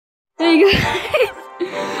Hey guys.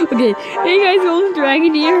 Okay, hey guys, Golden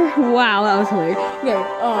Dragon here. Wow, that was hilarious. Okay,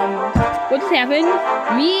 what just happened?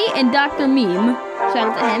 Me and Dr.meem,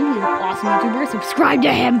 shout out to him, he's an awesome YouTuber. Subscribe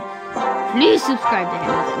to him. Please subscribe to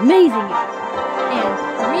him. He's amazing. And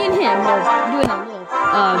me and him were doing a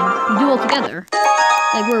little duel together.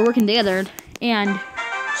 Like we were working together, and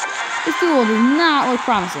this duel does not look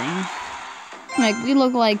promising. Like we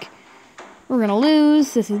look like we're gonna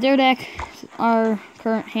lose. This is their deck. This is our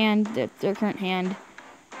current hand. That's their current hand.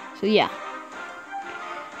 So yeah.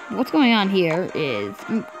 What's going on here is,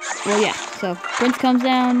 well yeah. So Prince comes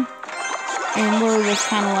down, and we're just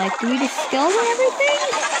kind of like, do we just skeleton everything?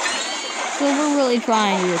 So we're really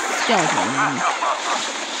trying to just skeleton.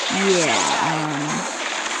 Yeah.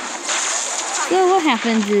 So what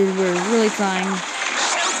happens is we're really trying.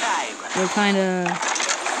 We're kind of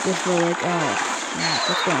just like, oh,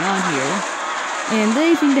 what's going on here? And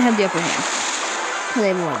they seem to have the upper hand. They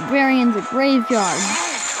have librarians, a graveyard,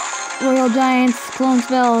 royal giants, clone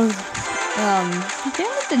spells.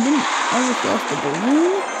 They didn't overkill the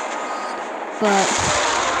balloon, but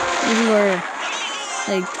this is where,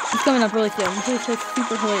 like, it's coming up really soon. This is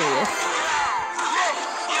super hilarious.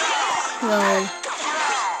 So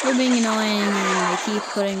they're being annoying, and they keep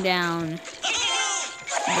putting down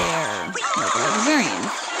their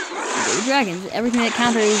librarians, the dragons, everything that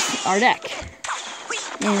counters our deck.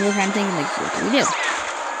 And we're kind of thinking, like, what do we do?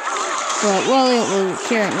 But all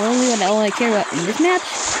I care about in this match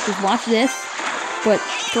is watch this. But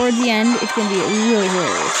towards the end, it's going to be really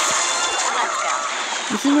hilarious.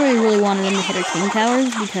 This is where we really wanted them to hit our king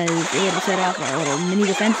towers, because they had to set off our little mini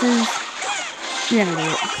defenses. They never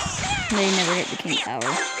did it. They never hit the king tower.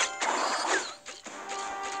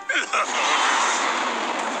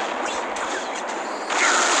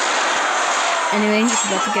 Anyway, it's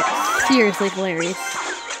about to get seriously hilarious.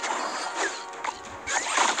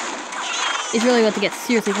 It's really about to get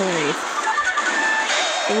seriously hilarious.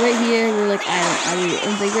 So right here, we're like,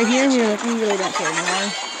 right here, we're like, we really don't care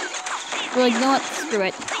anymore. We're like, you know what, screw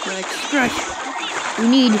it. We're like, screw it.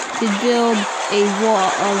 We need to build a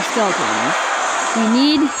wall of skeletons. We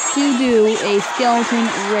need to do a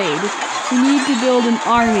skeleton raid. We need to build an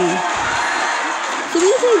army. So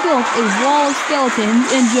we basically built a wall of skeletons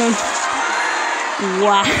and just,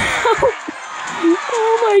 wow.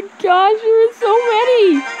 Oh my gosh, there are so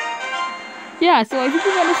many. Yeah, so I think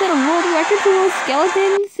we're gonna set a world record for those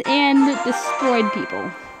skeletons and destroyed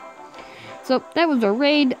people. So that was our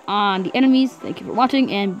raid on the enemies. Thank you for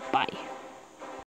watching, and bye.